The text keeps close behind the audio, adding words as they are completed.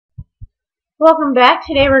Welcome back.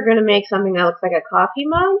 Today we're going to make something that looks like a coffee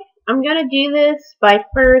mug. I'm going to do this by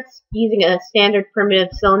first using a standard primitive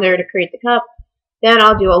cylinder to create the cup. Then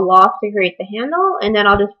I'll do a loft to create the handle, and then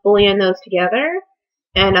I'll just boolean those together.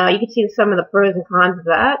 And you can see some of the pros and cons of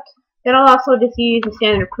that. Then I'll also just use a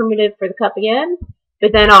standard primitive for the cup again.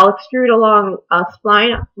 But then I'll extrude along a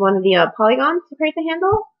spline, one of the polygons to create the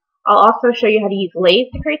handle. I'll also show you how to use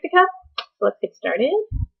Lathe to create the cup. So let's get started.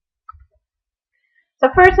 So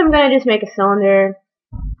first I'm going to just make a cylinder.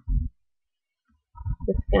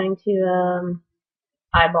 Just going to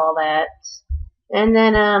eyeball that. And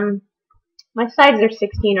then my sides are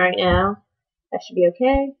 16 right now. That should be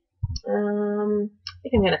okay. I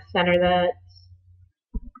think I'm going to center that.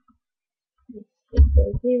 Let's just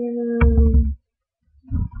go 0.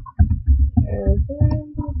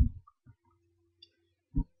 0.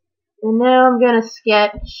 And now I'm going to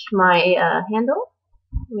sketch my handle.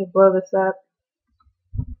 Let me blow this up.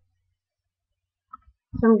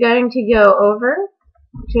 So I'm going to go over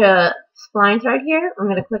to splines right here. I'm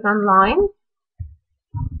going to click on line.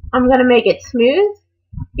 I'm going to make it smooth.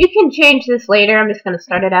 You can change this later. I'm just going to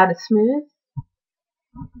start it out as smooth.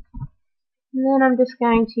 And then I'm just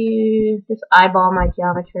going to just eyeball my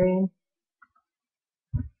geometry.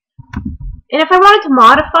 And if I wanted to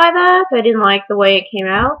modify that, I didn't like the way it came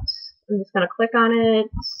out, I'm just going to click on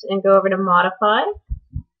it and go over to modify.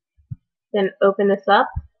 Then open this up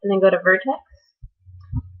and then go to vertex.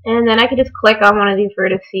 And then I can just click on one of these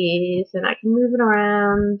vertices and I can move it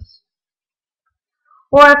around.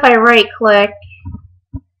 Or if I right click,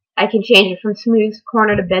 I can change it from smooth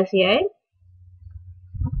corner to Bezier.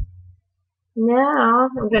 Now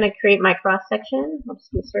I'm going to create my cross section. I'll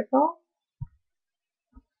just do a circle.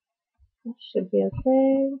 That should be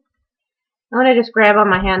okay. I'm going to just grab on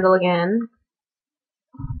my handle again.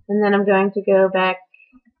 And then I'm going to go back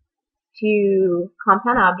to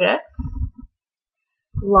compound objects.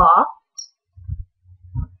 Loft,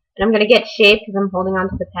 and I'm going to get shape because I'm holding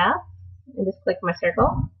onto the path, and just click my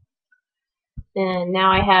circle, and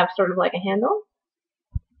now I have sort of like a handle,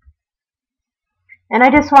 and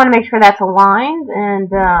I just want to make sure that's aligned,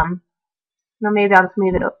 and maybe I'll just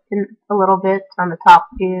move it up in a little bit on the top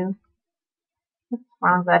view. What's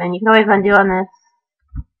wrong with that? And you can always undo on this.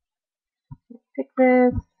 Pick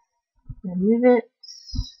this and move it,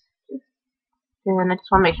 and I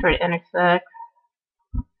just want to make sure it intersects.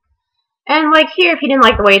 And like here, if you didn't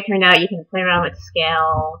like the way it turned out, you can play around with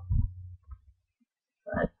scale.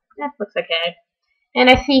 But that looks okay. And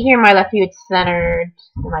I see here my left view it's centered,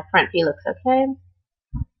 and my front view looks okay.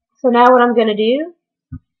 So now what I'm going to do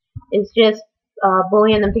is just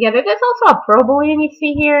boolean them together. There's also a pro boolean you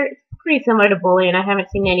see here. It's pretty similar to boolean. I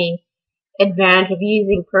haven't seen any advantage of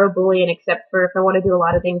using pro boolean except for if I want to do a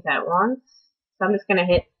lot of things at once. So I'm just going to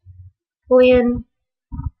hit boolean.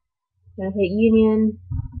 Going to hit union.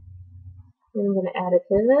 Then I'm going to add it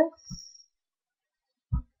to this.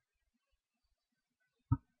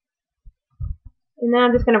 And now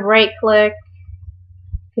I'm just going to right click,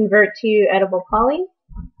 convert to editable poly.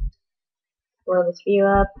 Blow this view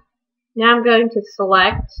up. Now I'm going to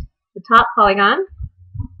select the top polygon.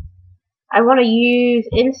 I want to use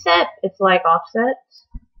inset. It's like offset.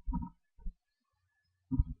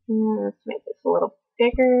 And let's make this a little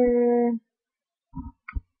bigger.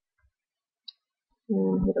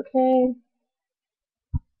 And hit OK.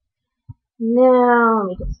 Now, let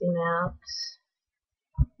me just zoom out.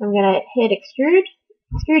 I'm going to hit extrude.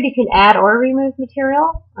 Extrude, you can add or remove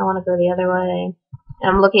material. I want to go the other way.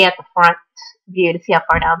 And I'm looking at the front view to see how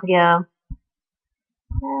far down to go.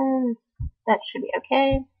 And that should be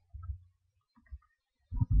okay.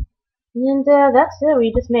 And that's it.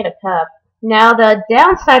 We just made a cup. Now, the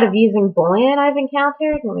downside of using Boolean I've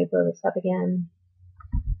encountered, let me blow this up again,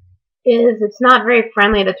 is it's not very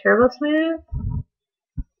friendly to turbosmooth.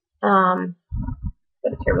 Go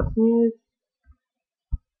to turbosmooth.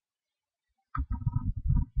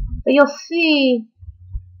 But you'll see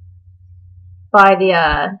by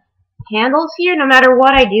the handles here, no matter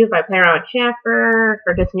what I do, if I play around with chamfer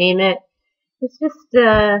or just name it, it's just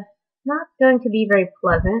not going to be very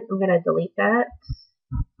pleasant. I'm going to delete that.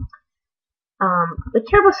 The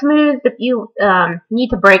turbosmooth, if you need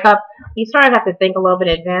to break up, you sort of have to think a little bit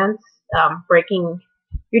in advance, breaking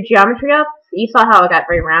your geometry up. You saw how it got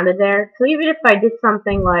very rounded there. So even if I did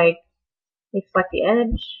something like, let me select the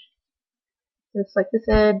edge, just like this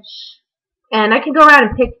edge, and I can go around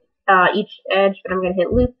and pick each edge, but I'm going to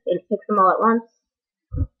hit loop and it picks them all at once.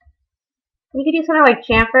 You can do something like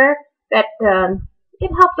chamfer that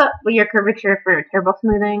it helps up with your curvature for turbo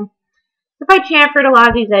smoothing. If I chamfered a lot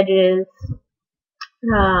of these edges,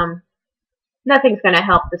 Nothing's going to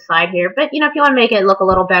help the side here, but if you want to make it look a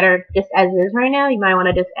little better just as is right now, you might want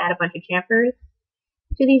to just add a bunch of chamfers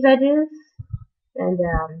to these edges. And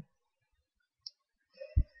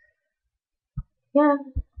yeah,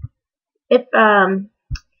 if I'm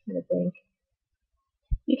trying to think,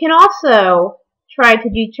 you can also try to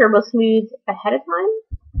do turbo smooth ahead of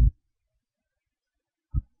time.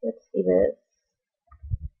 Let's see this.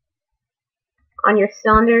 On your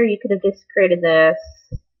cylinder, you could have just created this.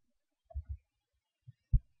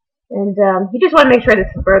 And you just want to make sure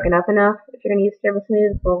this is broken up enough. If you're going to use turbo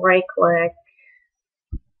smooth, we'll right click,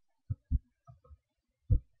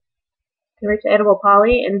 convert to editable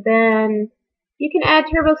poly, and then you can add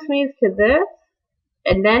turbo smooth to this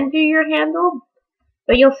and then do your handle.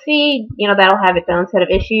 But you'll see, that'll have its own set of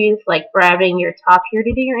issues, like grabbing your top here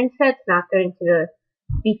to do your insets, not going to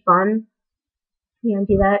be fun. Do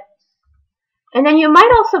that. And then you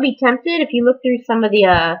might also be tempted, if you look through some of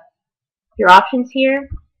the your options here.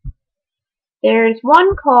 There's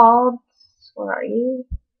one called, where are you?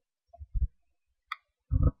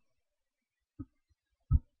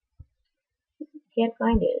 Can't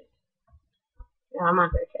find it. No, I'm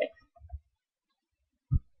on vertex.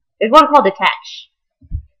 There's one called attach.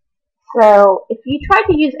 So if you try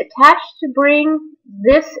to use attach to bring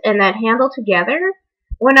this and that handle together,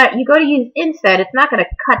 when you go to use inset, it's not going to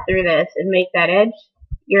cut through this and make that edge.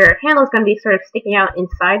 Your handle is going to be sort of sticking out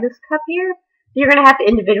inside this cup here. So you're going to have to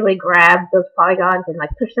individually grab those polygons and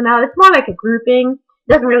push them out. It's more like a grouping.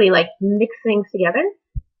 It doesn't really mix things together.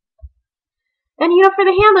 And for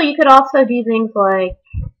the handle, you could also do things like,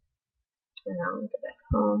 let me go back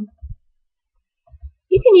home.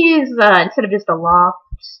 You can use, instead of just a loft,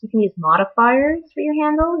 you can use modifiers for your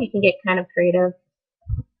handle. You can get kind of creative.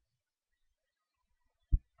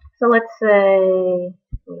 So let's say,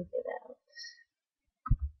 let me do that.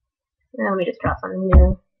 Now let me just draw something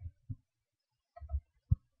new.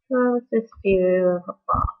 So let's just do a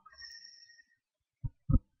box.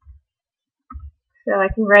 So I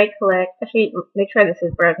can right click. Actually, make sure this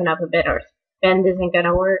is broken up a bit or bend isn't going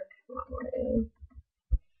to work.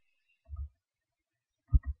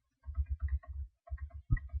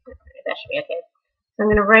 That should be okay. So I'm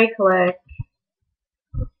going to right click,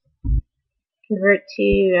 convert to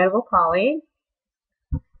editable poly.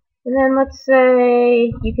 And then let's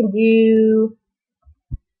say you can do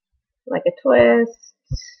like a twist.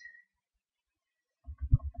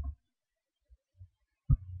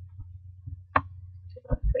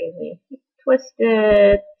 That's crazy. You twist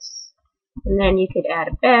it, and then you could add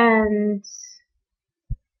a bend.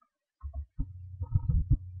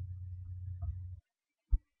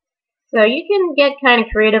 So you can get kind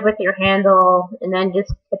of creative with your handle and then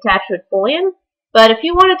just attach with Boolean. But if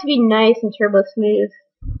you want it to be nice and turbo smooth,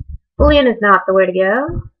 Boolean is not the way to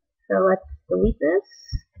go. So let's delete this.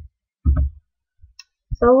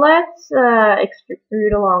 So let's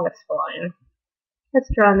extrude along a spline. Let's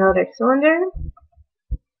draw another cylinder.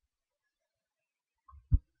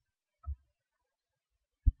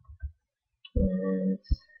 And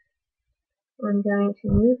I'm going to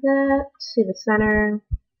move that to the center.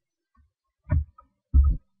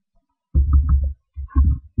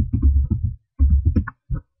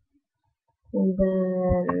 And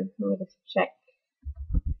then let me just check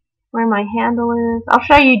where my handle is. I'll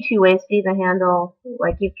show you two ways to do the handle.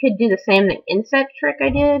 Like you could do the same inset trick I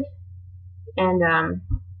did, and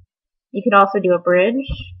you could also do a bridge.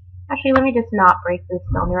 Actually, let me just not break this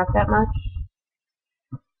cylinder up that much.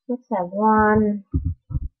 Let's have one.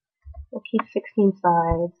 We'll keep 16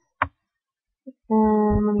 sides.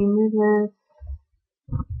 And let me move this.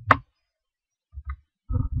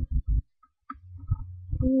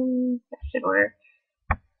 That should work.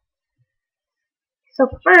 So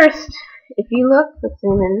first, if you look, let's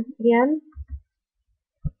zoom in again.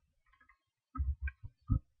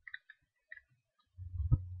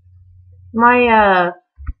 My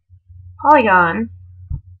polygon,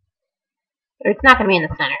 or it's not going to be in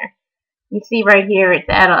the center. You see right here, it's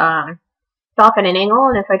at it's off at an angle,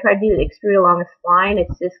 and if I try to do extrude along a spline,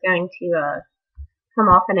 it's just going to come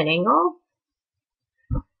off at an angle.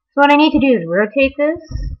 So what I need to do is rotate this.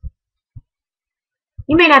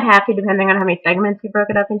 You may not have to, depending on how many segments you broke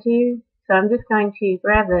it up into. So I'm just going to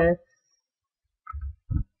grab this,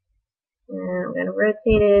 and I'm going to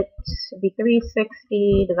rotate it to be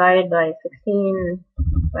 360 divided by 16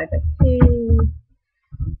 divided by 2.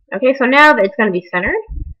 Okay, so now that it's going to be centered.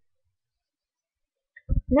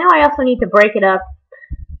 Now I also need to break it up.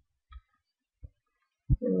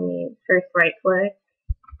 Let me first right click.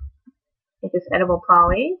 Make this editable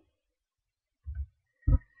poly.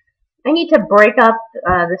 I need to break up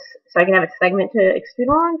this so I can have a segment to extrude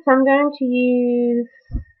along. So I'm going to use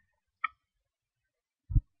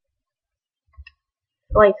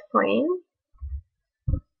slice plane.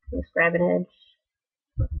 Just grab an edge.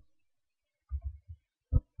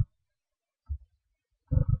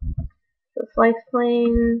 So slice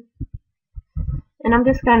plane. And I'm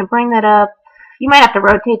just going to bring that up. You might have to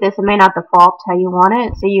rotate this. It may not default how you want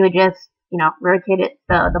it. So you would just, rotate it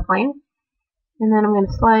the plane. And then I'm going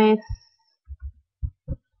to slice.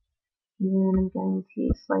 And then I'm going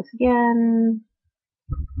to slice again.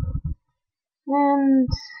 And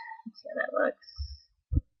let's see how that looks.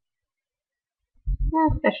 Yeah,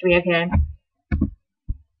 that should be okay.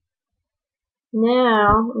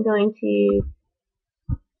 Now I'm going to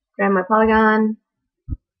grab my polygon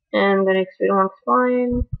and I'm going to extrude along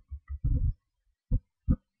spline.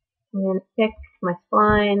 I'm going to pick my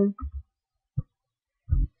spline.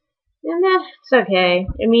 And that's okay.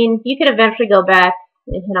 I mean, you could eventually go back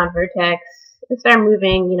and hit on vertex and start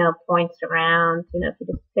moving, points around. If you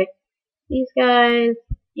just pick these guys,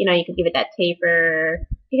 you can give it that taper.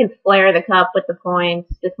 You can flare the cup with the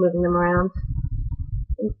points, just moving them around.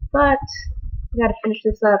 But I gotta finish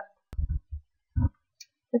this up.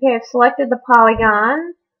 Okay, I've selected the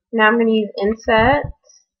polygon. Now I'm gonna use inset.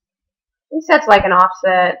 Inset's like an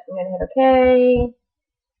offset. I'm gonna hit OK.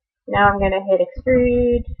 Now I'm gonna hit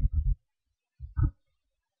extrude.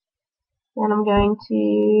 And I'm going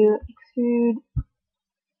to extrude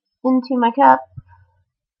into my cup.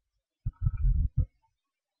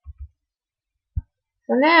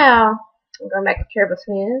 So now I'm going back to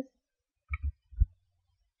turbosmooth.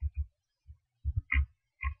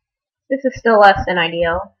 This is still less than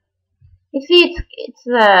ideal. You see, it's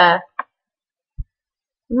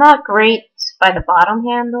not great by the bottom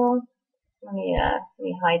handle. Let me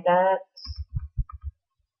hide that.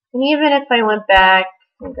 And even if I went back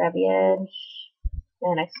and grab the edge,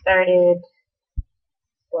 and I started,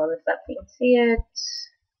 blow this up so you can see it.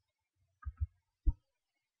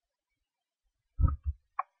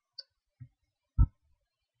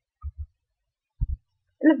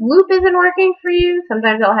 And if loop isn't working for you,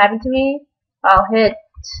 sometimes it'll happen to me. I'll hit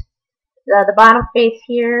the bottom face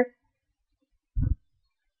here,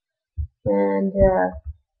 and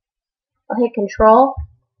I'll hit Control,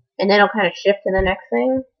 and then it'll kind of shift to the next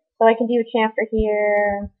thing. So I can do a chamfer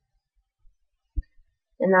here,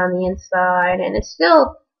 and on the inside, and it's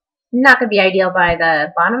still not going to be ideal by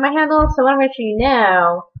the bottom of my handle. So what I'm going to show you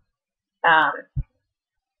now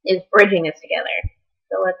is bridging this together.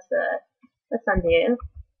 So let's undo.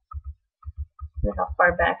 Look how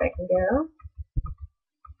far back I can go.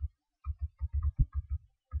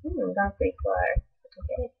 Gone pretty far.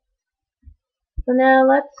 Okay. So now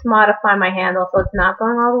let's modify my handle so it's not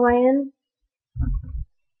going all the way in.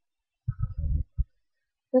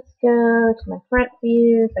 Let's go to my front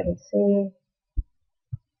view so I can see.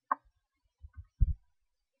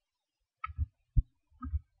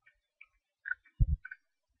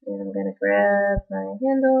 And I'm going to grab my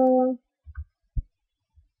handle.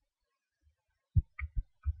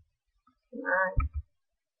 Come on.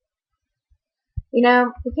 You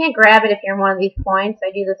can't grab it if you're in one of these points.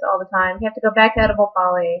 I do this all the time. You have to go back to editable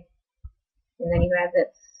poly, and then you grab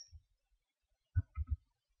this.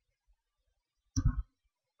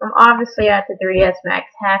 I'm obviously at the 3ds Max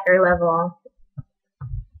hacker level.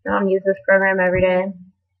 I don't use this program every day.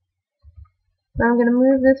 So I'm going to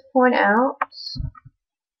move this point out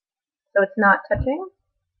so it's not touching.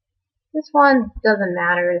 This one doesn't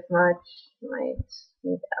matter as much. I might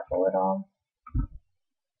move it up a little.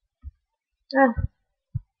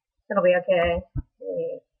 It'll be okay.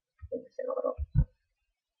 Maybe move this in a little.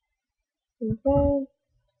 Okay.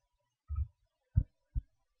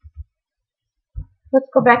 Let's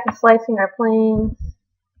go back to slicing our planes.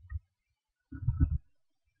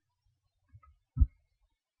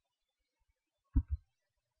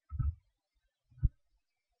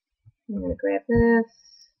 I'm going to grab this.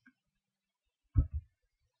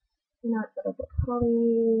 Not editable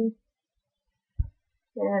poly.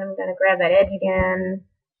 And I'm going to grab that edge again.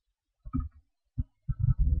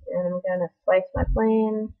 And I'm going to slice my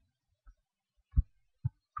plane.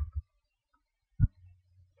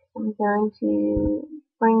 I'm going to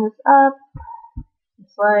bring this up,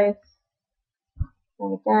 slice,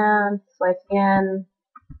 bring it down, slice again.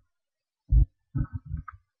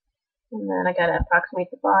 And then I gotta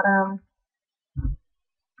approximate the bottom.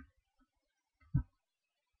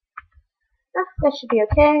 That should be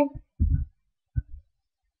okay.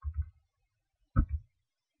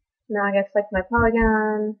 Now I gotta select my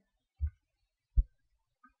polygon.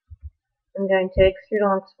 I'm going to extrude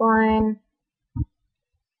along spline.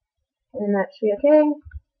 And that should be okay.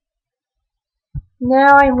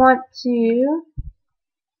 Now I want to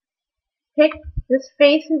pick this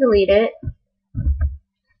face and delete it.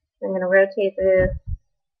 I'm going to rotate this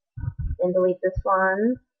and delete this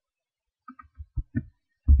one.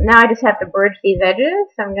 Now I just have to bridge these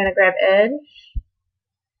edges. So I'm going to grab edge.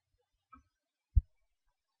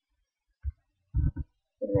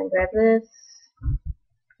 And then grab this.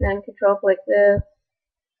 Then control click this.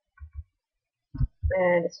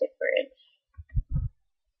 And just hit bridge.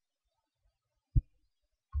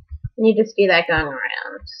 And you just do that going around.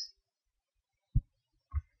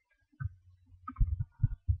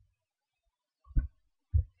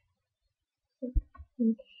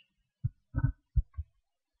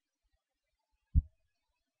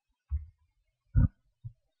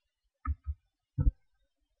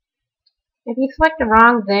 If you select the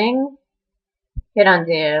wrong thing, hit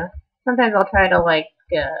undo. Sometimes I'll try to like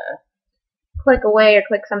click away or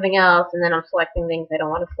click something else, and then I'm selecting things I don't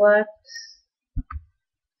want to select.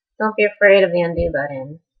 Don't be afraid of the undo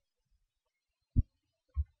button.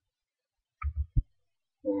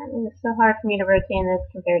 Yeah, it's so hard for me to rotate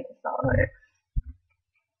this compared to SolidWorks.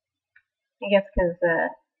 I guess because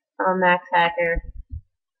I'm a Max hacker.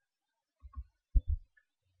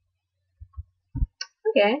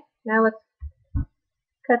 Okay, now let's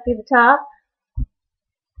cut through the top.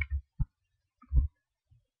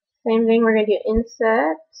 Same thing, we're going to do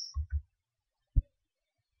inset.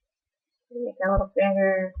 Make that a little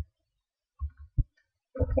bigger.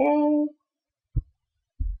 Okay.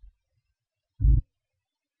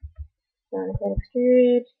 Going to hit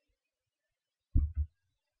extrude.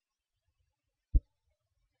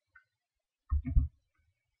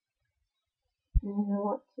 And I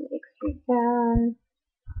want to extrude down.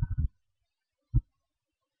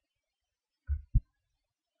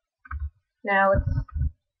 Now let's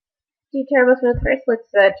do turbosmooth first.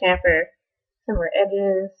 Let's chamfer some more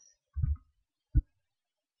edges.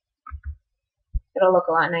 It'll look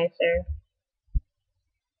a lot nicer.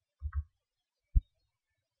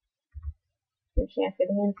 And chamfer the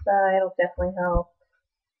inside. It'll definitely help.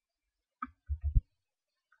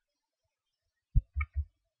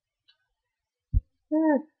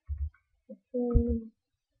 Okay.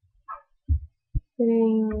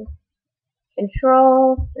 Hitting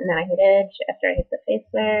control, and then I hit edge after I hit the face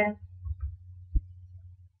there.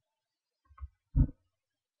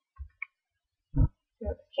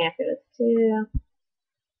 Let's chamfer this too.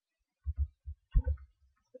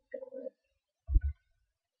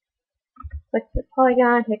 Click the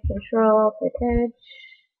polygon, hit control, hit edge.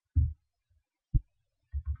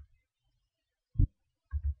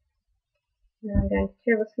 Now I'm going to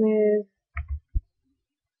turbo smooth.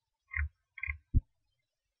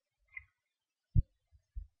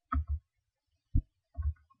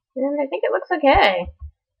 And I think it looks okay.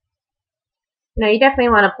 No, you definitely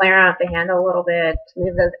want to play around with the handle a little bit to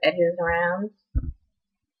move those edges around.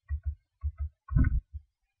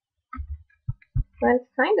 But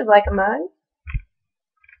it's kind of like a mug.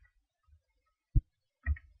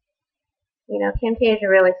 You know, Camtasia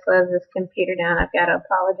really slows this computer down. I've got to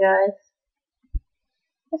apologize.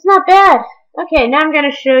 That's not bad. Okay, now I'm going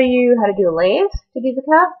to show you how to do a lathe to do the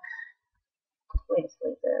cup. Let me just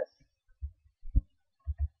leave this.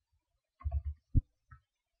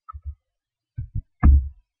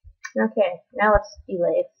 Okay, now let's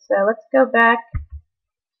delathe. So let's go back to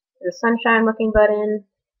the sunshine looking button.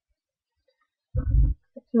 Go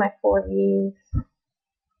to my 4 views.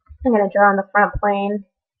 I'm going to draw on the front plane.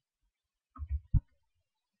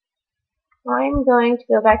 I'm going to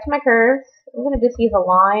go back to my curves. I'm going to just use a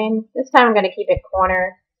line. This time I'm going to keep it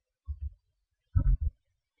corner.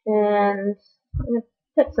 And I'm going to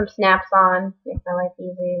put some snaps on, make my life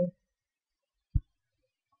easy.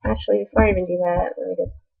 Actually, before I even do that, let me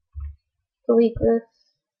just delete this.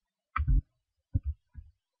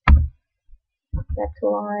 Back to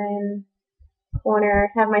line,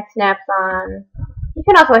 corner, have my snaps on. You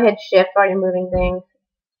can also hit shift while you're moving things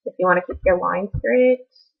if you want to keep your line straight.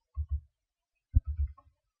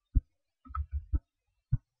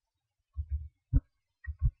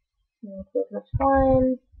 Close my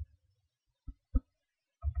spline.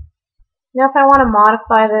 Now if I want to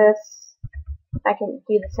modify this, I can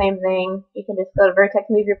do the same thing. You can just go to vertex,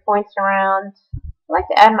 move your points around. I like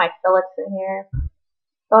to add my fillets in here.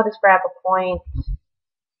 So I'll just grab a point,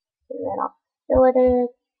 and then I'll fillet it,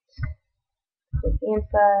 with the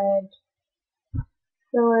inside,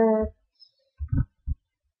 fillet,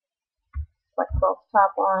 select both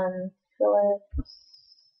top on, fillet.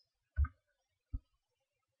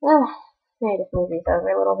 Maybe just move these over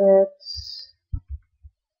a little bit.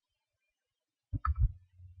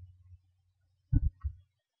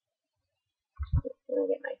 Let me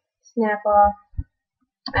get my snap off.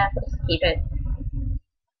 Let's keep it.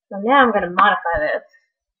 So now I'm going to modify this.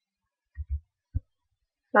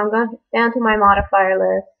 So I'm going down to my modifier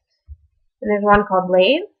list. And there's one called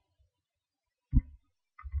Lathe.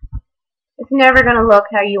 It's never going to look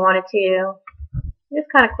how you want it to. Just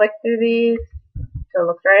kind of click through these so it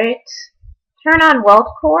looks right. Turn on weld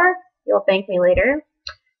core. You'll thank me later.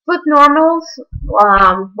 Flip normals.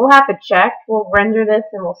 We'll have to check. We'll render this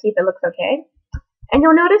and we'll see if it looks okay. And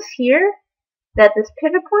you'll notice here that this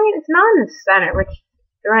pivot point is not in the center, which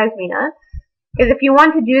drives me nuts. Because if you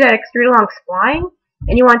want to do that extrude along spline,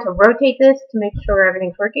 and you want to rotate this to make sure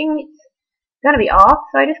everything's working, it's going to be off.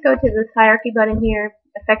 So I just go to this hierarchy button here,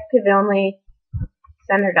 effect pivot only,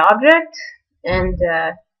 centered object, and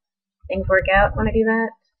things work out when I do that.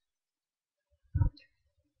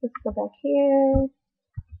 Let's go back here.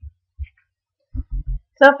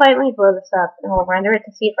 So if I let me blow this up and we'll render it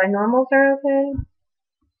to see if our normals are okay.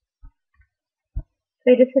 So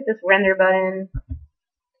you just hit this render button.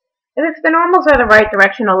 If the normals are the right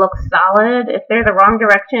direction, it'll look solid. If they're the wrong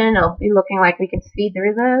direction, it'll be looking like we can see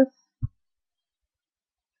through this.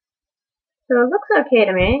 So it looks okay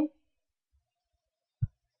to me.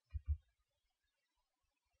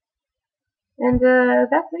 And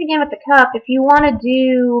that's it again with the cup. If you want to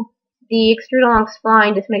do the extrude along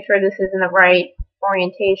spline, just make sure this is in the right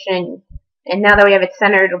orientation. And now that we have it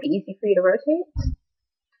centered, it'll be easy for you to rotate.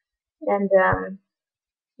 And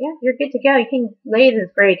yeah, you're good to go. You can Lathe is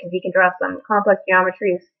great because you can draw some complex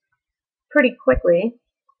geometries pretty quickly.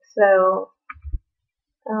 So,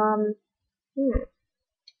 trying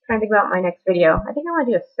to think about my next video. I think I want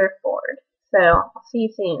to do a surfboard. So I'll see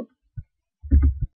you soon.